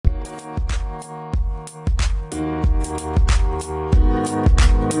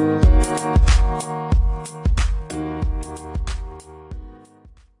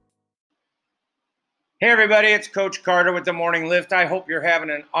Hey, everybody, it's Coach Carter with the Morning Lift. I hope you're having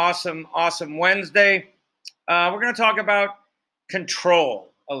an awesome Wednesday. We're going to talk about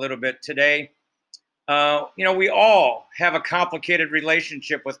control a little bit today. We all have a complicated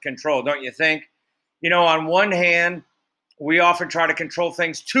relationship with control, don't you think? On one hand, we often try to control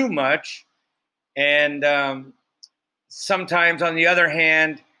things too much. And sometimes, on the other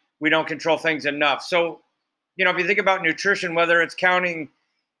hand, we don't control things enough. So, if you think about nutrition, whether it's counting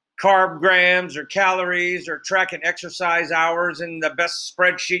carb grams or calories or tracking exercise hours in the best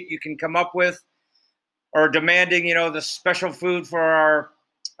spreadsheet you can come up with, or demanding the special food for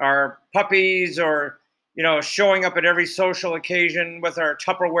our puppies, or showing up at every social occasion with our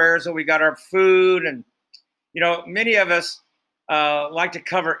Tupperware so we got our food. And many of us like to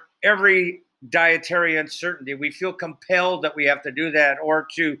cover every dietary uncertainty. We feel compelled that we have to do that, or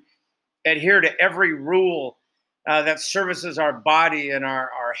to adhere to every rule that services our body and our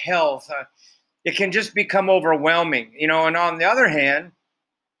health. It can just become overwhelming, and on the other hand,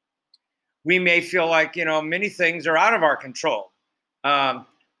 we may feel like, many things are out of our control,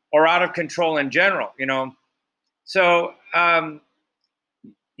 or out of control in general. So,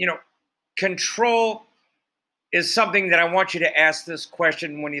 control is something that I want you to ask this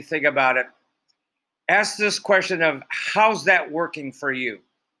question when you think about it. Ask this question of, how's that working for you?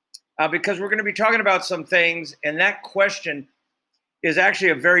 Because we're going to be talking about some things, and that question is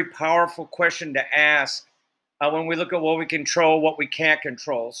actually a very powerful question to ask when we look at what we control, what we can't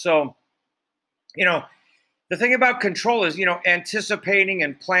control. So, the thing about control is, anticipating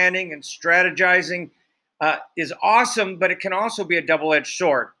and planning and strategizing is awesome, but it can also be a double-edged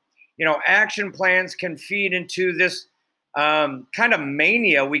sword. Action plans can feed into this kind of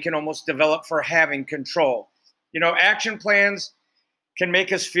mania we can almost develop for having control. Action plans can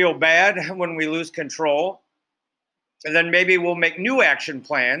make us feel bad when we lose control. And then maybe we'll make new action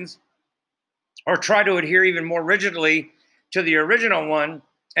plans or try to adhere even more rigidly to the original one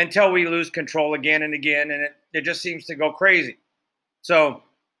until we lose control again and again. And it just seems to go crazy. So,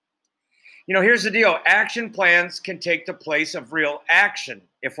 here's the deal. Action plans can take the place of real action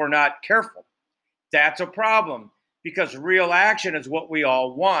if we're not careful. That's a problem, because real action is what we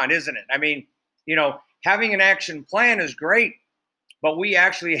all want, isn't it? I mean, having an action plan is great, but we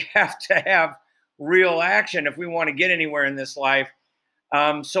actually have to have real action if we want to get anywhere in this life.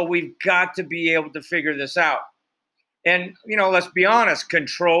 So we've got to be able to figure this out. And, let's be honest,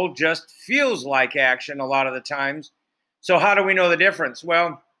 control just feels like action a lot of the times. So how do we know the difference?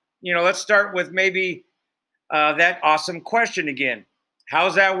 Well, let's start with maybe that awesome question again.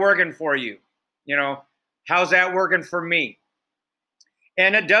 How's that working for you? How's that working for me?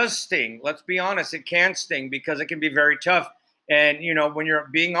 And it does sting. Let's be honest, it can sting because it can be very tough. And, when you're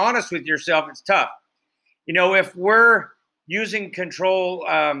being honest with yourself, it's tough. If we're using control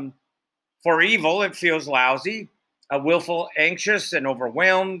for evil, it feels lousy, willful, anxious, and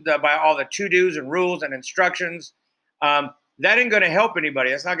overwhelmed by all the to-dos and rules and instructions. That ain't going to help anybody.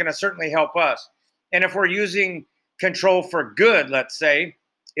 It's not going to certainly help us. And if we're using control for good, let's say,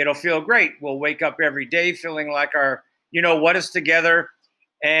 it'll feel great. We'll wake up every day feeling like our, what is together,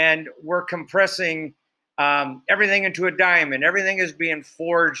 and we're compressing everything into a diamond. Everything is being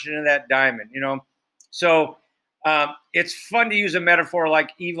forged into that diamond, So it's fun to use a metaphor like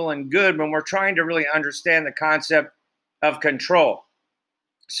evil and good when we're trying to really understand the concept of control.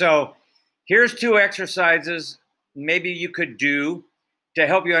 So here's 2 exercises maybe you could do to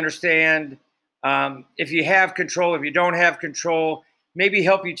help you understand if you have control, if you don't have control, maybe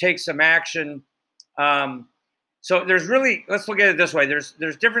help you take some action. So there's really, let's look at it this way. There's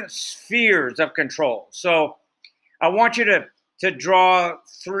different spheres of control. So I want you to draw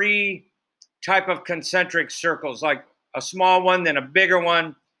 3 type of concentric circles, like a small one, then a bigger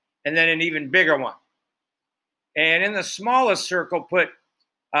one, and then an even bigger one. And in the smallest circle, put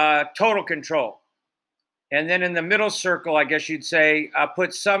total control. And then in the middle circle, I guess you'd say,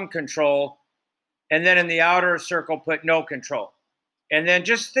 put some control. And then in the outer circle, put no control. And then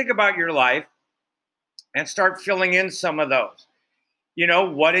just think about your life and start filling in some of those.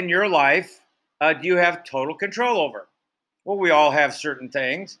 What in your life do you have total control over? Well, we all have certain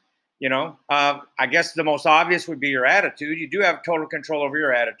things. I guess the most obvious would be your attitude. You do have total control over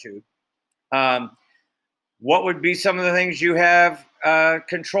your attitude. What would be some of the things you have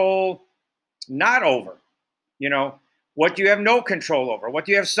control not over? What do you have no control over? What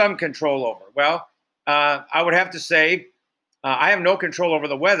do you have some control over? Well, I would have to say I have no control over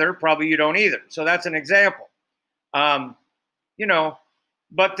the weather. Probably you don't either. So that's an example. But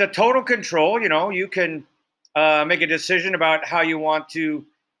the total control, you can make a decision about how you want to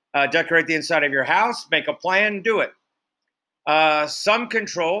decorate the inside of your house, make a plan, do it. Some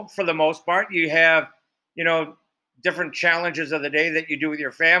control, for the most part, you have you know, different challenges of the day that you do with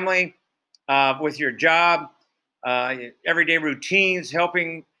your family, with your job, everyday routines,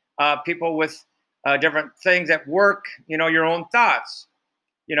 helping people with different things at work, your own thoughts,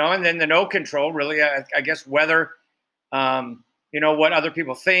 and then the no control, really, I guess, whether, what other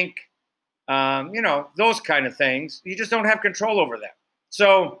people think, those kind of things. You just don't have control over them.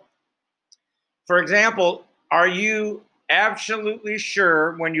 So, for example, are you absolutely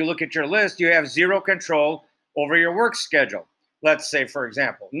sure when you look at your list you have zero control over your work schedule? Let's say, for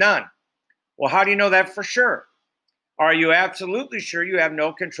example, none. Well, how do you know that for sure? Are you absolutely sure you have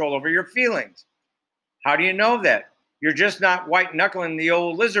no control over your feelings? How do you know that? You're just not white knuckling the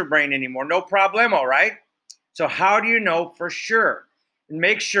old lizard brain anymore. No problemo, right? So, how do you know for sure? And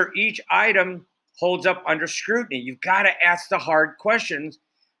make sure each item holds up under scrutiny. You've got to ask the hard questions.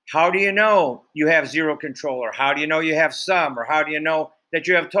 How do you know you have zero control? Or how do you know you have some? Or how do you know that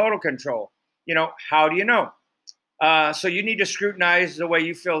you have total control? How do you know? So, you need to scrutinize the way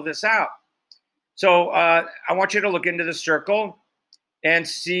you fill this out. So, I want you to look into the circle and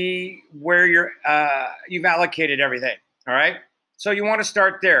see where you've allocated everything. All right. So you want to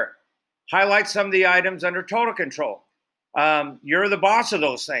start there. Highlight some of the items under total control. You're the boss of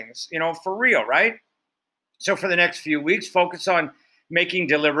those things, for real, right? So for the next few weeks, focus on making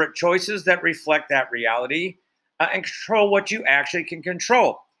deliberate choices that reflect that reality and control what you actually can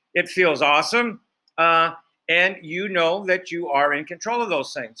control. It feels awesome. And you know that you are in control of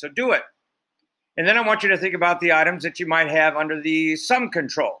those things. So do it. And then I want you to think about the items that you might have under the some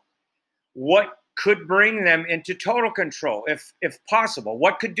control. What could bring them into total control, if possible?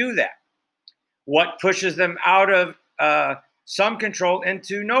 What could do that? What pushes them out of some control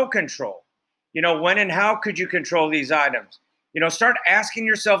into no control? When and how could you control these items? Start asking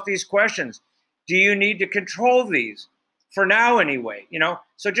yourself these questions. Do you need to control these for now anyway?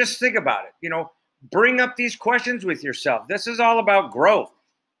 So just think about it. Bring up these questions with yourself. This is all about growth.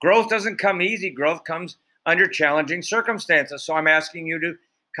 Growth doesn't come easy. Growth comes under challenging circumstances. So I'm asking you to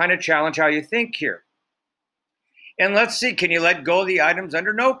kind of challenge how you think here. And let's see, can you let go of the items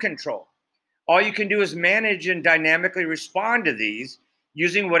under no control? All you can do is manage and dynamically respond to these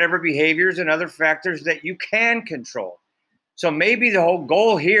using whatever behaviors and other factors that you can control. So maybe the whole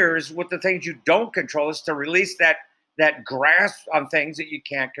goal here is with the things you don't control is to release that grasp on things that you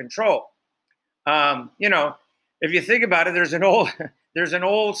can't control. If you think about it, there's an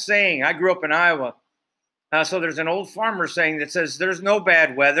old saying. I grew up in Iowa. So there's an old farmer saying that says, there's no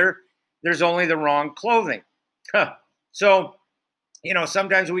bad weather. There's only the wrong clothing. So,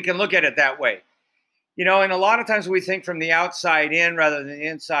 sometimes we can look at it that way. And a lot of times we think from the outside in rather than the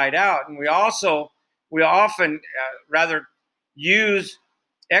inside out. And we often rather use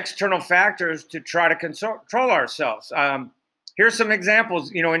external factors to try to control ourselves. Here's some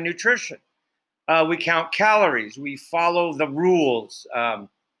examples, in nutrition. We count calories. We follow the rules,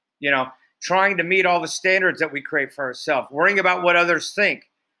 trying to meet all the standards that we create for ourselves, worrying about what others think,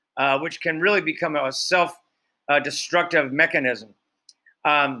 which can really become a self-destructive mechanism.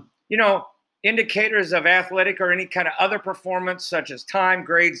 Indicators of athletic or any kind of other performance, such as time,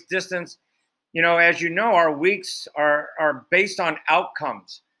 grades, distance, as you know, our weeks are based on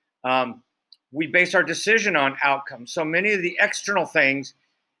outcomes. We base our decision on outcomes. So many of the external things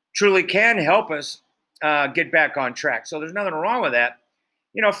truly can help us get back on track. So there's nothing wrong with that.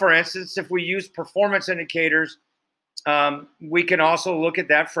 For instance, if we use performance indicators, we can also look at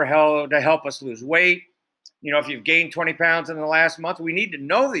that to help us lose weight. If you've gained 20 pounds in the last month, we need to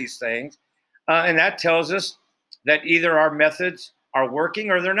know these things. And that tells us that either our methods are working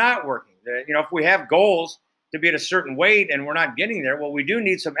or they're not working. If we have goals to be at a certain weight and we're not getting there, well, we do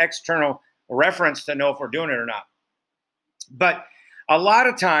need some external reference to know if we're doing it or not. But a lot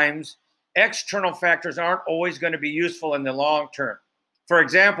of times, external factors aren't always going to be useful in the long term. For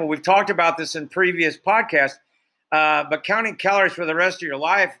example, we've talked about this in previous podcasts, but counting calories for the rest of your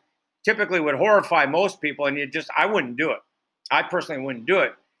life typically would horrify most people, and I wouldn't do it. I personally wouldn't do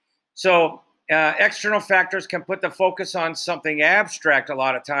it. So external factors can put the focus on something abstract a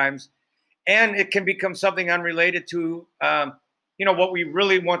lot of times, and it can become something unrelated to what we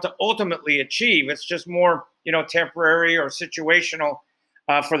really want to ultimately achieve. It's just more temporary or situational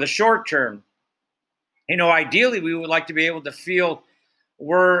for the short term. Ideally, we would like to be able to feel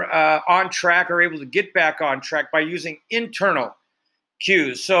we're on track or able to get back on track by using internal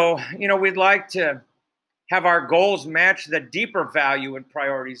cues. So, we'd like to have our goals match the deeper value and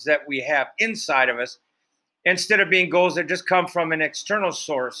priorities that we have inside of us instead of being goals that just come from an external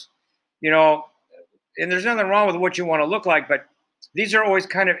source. And there's nothing wrong with what you want to look like, but these are always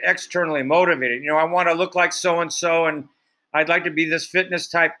kind of externally motivated. I want to look like so-and-so and I'd like to be this fitness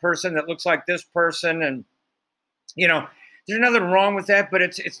type person that looks like this person. And, you know, there's nothing wrong with that, but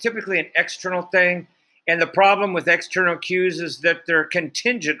it's typically an external thing. And the problem with external cues is that they're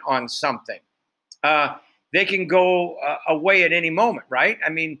contingent on something. Uh, they can go away at any moment, right? I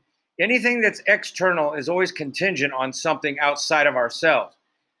mean, anything that's external is always contingent on something outside of ourselves.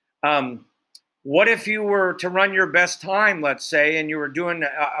 Um, what if you were to run your best time, let's say, and you were doing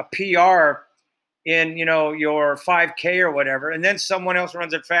a PR in, your 5K or whatever, and then someone else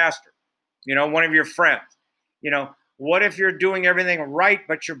runs it faster, one of your friends. What if you're doing everything right,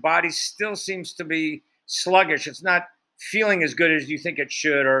 but your body still seems to be sluggish? It's not feeling as good as you think it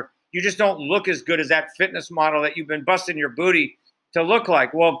should, or you just don't look as good as that fitness model that you've been busting your booty to look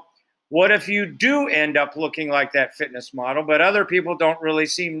like. Well, what if you do end up looking like that fitness model, but other people don't really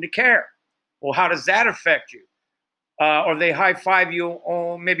seem to care? Well, how does that affect you? Or they high five you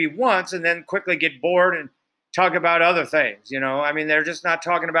maybe once and then quickly get bored and talk about other things. I mean, they're just not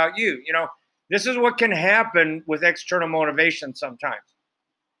talking about you. This is what can happen with external motivation sometimes.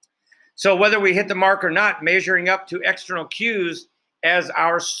 So whether we hit the mark or not, measuring up to external cues as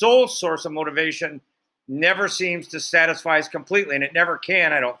our sole source of motivation never seems to satisfy us completely, and it never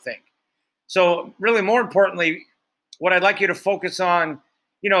can, I don't think. So really, more importantly, what I'd like you to focus on,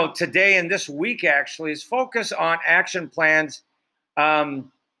 today and this week actually, is focus on action plans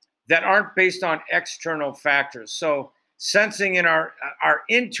that aren't based on external factors. So sensing in our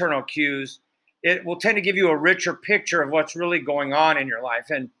internal cues, it will tend to give you a richer picture of what's really going on in your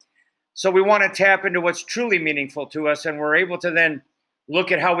life. And so we want to tap into what's truly meaningful to us, and we're able to then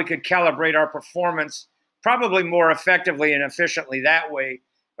look at how we could calibrate our performance probably more effectively and efficiently that way,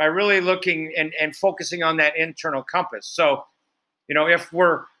 by really looking and focusing on that internal compass. So, if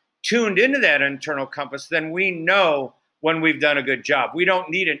we're tuned into that internal compass, then we know when we've done a good job. We don't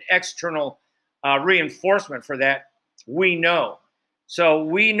need an external reinforcement for that. We know. So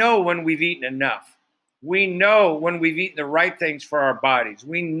we know when we've eaten enough. We know when we've eaten the right things for our bodies.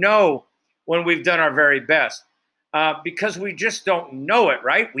 We know when we've done our very best, because we just don't know it,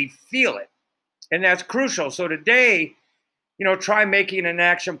 right? We feel it. And that's crucial. So today, try making an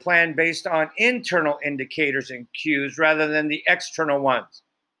action plan based on internal indicators and cues rather than the external ones.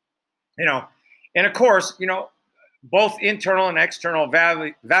 And of course, both internal and external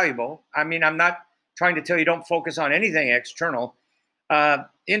valuable. I mean, I'm not trying to tell you don't focus on anything external.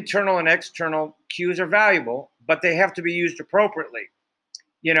 Internal and external cues are valuable, but they have to be used appropriately.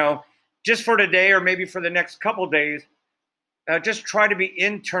 Just for today or maybe for the next couple of days, just try to be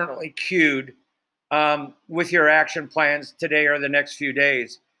internally cued with your action plans today or the next few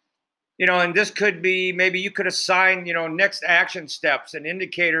days. And this could be, maybe you could assign, next action steps and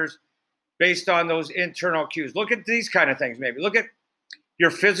indicators based on those internal cues. Look at these kind of things. Maybe look at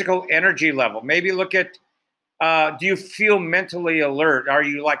your physical energy level. Maybe look at, do you feel mentally alert? Are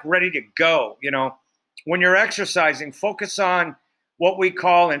you like ready to go? When you're exercising, focus on what we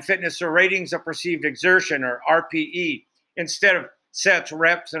call in fitness or ratings of perceived exertion, or RPE, instead of sets,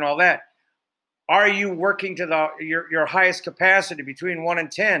 reps, and all that. Are you working to your highest capacity between 1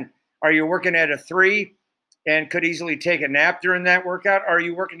 and 10? Are you working at a 3 and could easily take a nap during that workout? Or are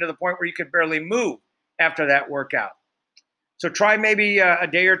you working to the point where you could barely move after that workout? So try maybe a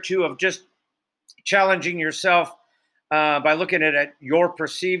day or two of just challenging yourself by looking at your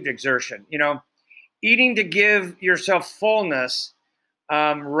perceived exertion. Eating to give yourself fullness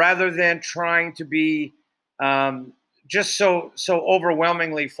rather than trying to be just so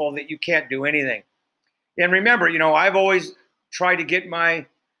overwhelmingly full that you can't do anything. And remember, I've always tried to get my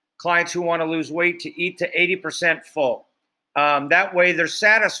clients who want to lose weight to eat to 80% full. That way they're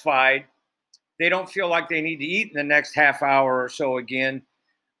satisfied. They don't feel like they need to eat in the next half hour or so again,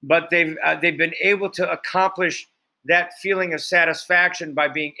 but they've been able to accomplish that feeling of satisfaction by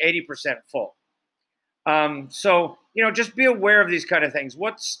being 80% full. So, just be aware of these kind of things.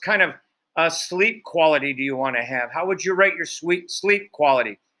 What's kind of sleep quality do you want to have? How would you rate your sleep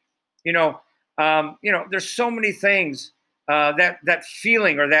quality? There's so many things, that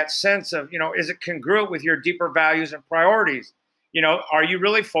feeling or that sense of, is it congruent with your deeper values and priorities? Are you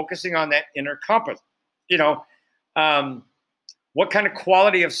really focusing on that inner compass? What kind of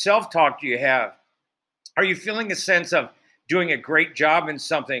quality of self-talk do you have? Are you feeling a sense of doing a great job in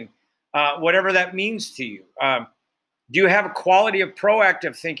something, whatever that means to you? Do you have a quality of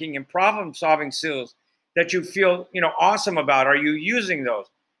proactive thinking and problem-solving skills that you feel, awesome about? Are you using those?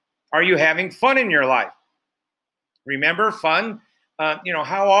 Are you having fun in your life? Remember, fun.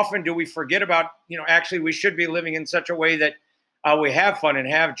 How often do we forget about, actually we should be living in such a way that we have fun and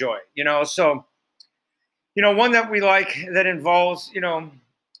have joy, So, one that we like that involves,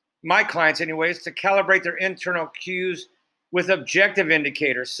 my clients anyways, to calibrate their internal cues with objective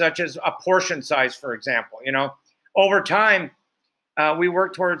indicators such as a portion size, for example. Over time, we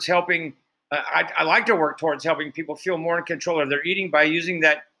work towards helping. I like to work towards helping people feel more in control of their eating by using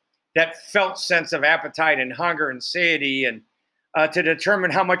that felt sense of appetite and hunger and satiety, and to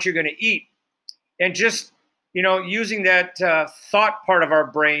determine how much you're going to eat, and just using that thought part of our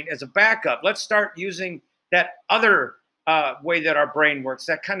brain as a backup. Let's start using that other way that our brain works,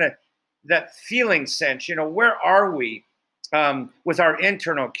 that feeling sense. Where are we with our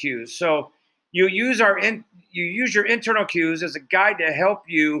internal cues? So you use your internal cues as a guide to help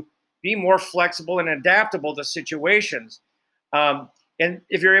you be more flexible and adaptable to situations. And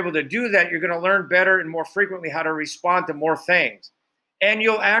if you're able to do that, you're going to learn better and more frequently how to respond to more things. And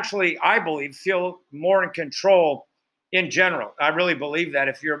you'll actually, I believe, feel more in control in general. I really believe that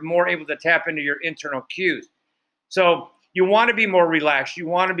if you're more able to tap into your internal cues. So you want to be more relaxed. You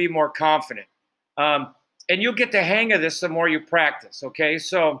want to be more confident. And you'll get the hang of this the more you practice, okay?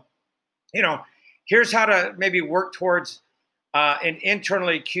 So, here's how to maybe work towards an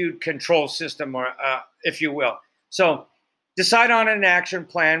internally cued control system, or if you will. So decide on an action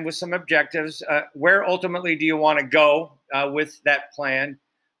plan with some objectives. Where ultimately do you want to go with that plan?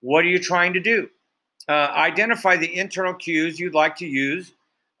 What are you trying to do? Identify the internal cues you'd like to use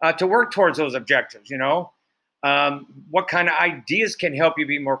to work towards those objectives. What kind of ideas can help you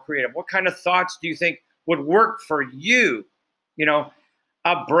be more creative? What kind of thoughts do you think would work for you?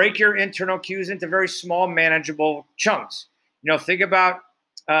 Break your internal cues into very small, manageable chunks. Think about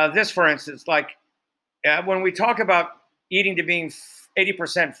this, for instance, like when we talk about eating to being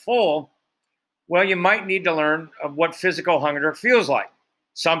 80% full, well, you might need to learn what physical hunger feels like.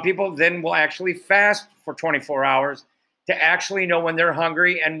 Some people then will actually fast for 24 hours to actually know when they're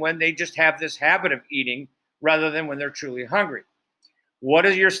hungry and when they just have this habit of eating rather than when they're truly hungry. What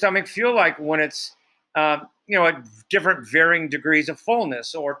does your stomach feel like when it's, at different varying degrees of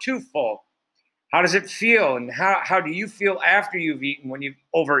fullness or too full? How does it feel? And how do you feel after you've eaten, when you've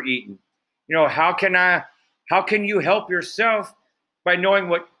overeaten? How can you help yourself by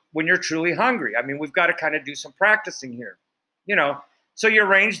knowing when you're truly hungry? I mean, we've got to kind of do some practicing here, So you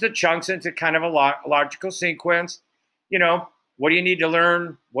arrange the chunks into kind of a logical sequence. What do you need to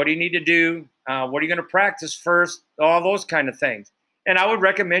learn? What do you need to do? What are you going to practice first? All those kind of things. And I would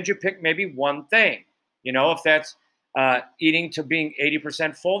recommend you pick maybe one thing. If that's eating to being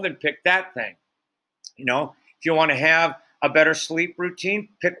 80% full, then pick that thing. If you want to have a better sleep routine,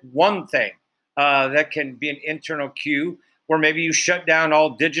 pick one thing that can be an internal cue where maybe you shut down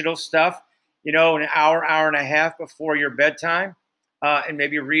all digital stuff, an hour and a half before your bedtime, and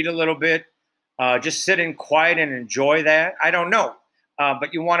maybe read a little bit, just sit in quiet and enjoy that. I don't know.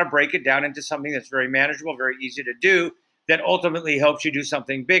 But you want to break it down into something that's very manageable, very easy to do, that ultimately helps you do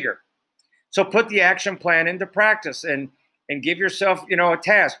something bigger. So put the action plan into practice and give yourself, a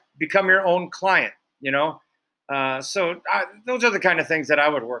task. Become your own client, So those are the kind of things that I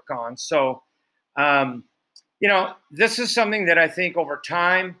would work on. So, this is something that I think over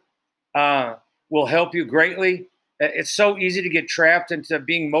time will help you greatly. It's so easy to get trapped into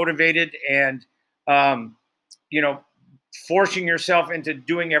being motivated and, forcing yourself into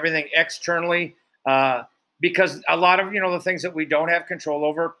doing everything externally because a lot of, the things that we don't have control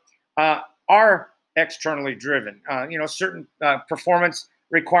over are externally driven. Certain performance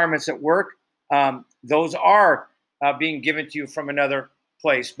requirements at work, those are being given to you from another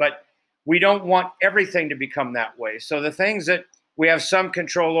place. But we don't want everything to become that way. So the things that we have some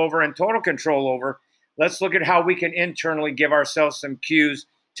control over and total control over, let's look at how we can internally give ourselves some cues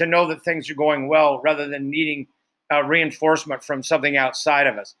to know that things are going well rather than needing reinforcement from something outside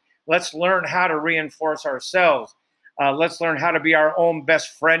of us. Let's learn how to reinforce ourselves. Let's learn how to be our own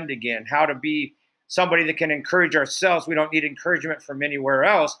best friend again, how to be somebody that can encourage ourselves. We don't need encouragement from anywhere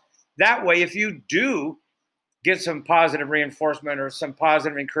else. That way, if you do get some positive reinforcement or some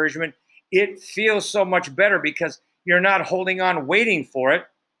positive encouragement, it feels so much better because you're not holding on waiting for it.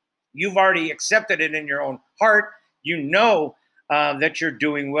 You've already accepted it in your own heart. That you're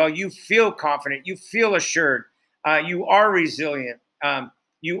doing well. You feel confident. You feel assured. You are resilient.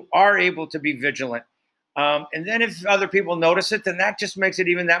 You are able to be vigilant. And then if other people notice it, then that just makes it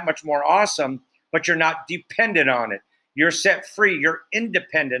even that much more awesome, but you're not dependent on it. You're set free. You're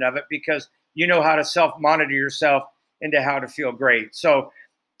independent of it because you know how to self-monitor yourself into how to feel great. So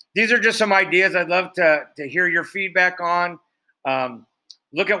these are just some ideas I'd love to hear your feedback on.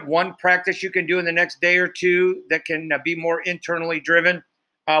 Look at one practice you can do in the next day or two that can be more internally driven,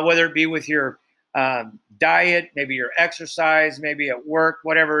 whether it be with your diet, maybe your exercise, maybe at work,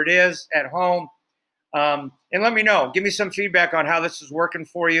 whatever it is, at home. And let me know. Give me some feedback on how this is working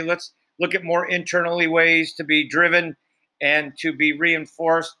for you. Let's look at more internally ways to be driven and to be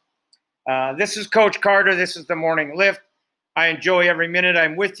reinforced. This is Coach Carter. This is the Morning Lift. I enjoy every minute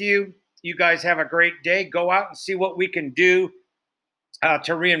I'm with you. You guys have a great day. Go out and see what we can do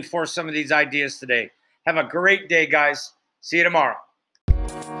to reinforce some of these ideas today. Have a great day, guys. See you tomorrow.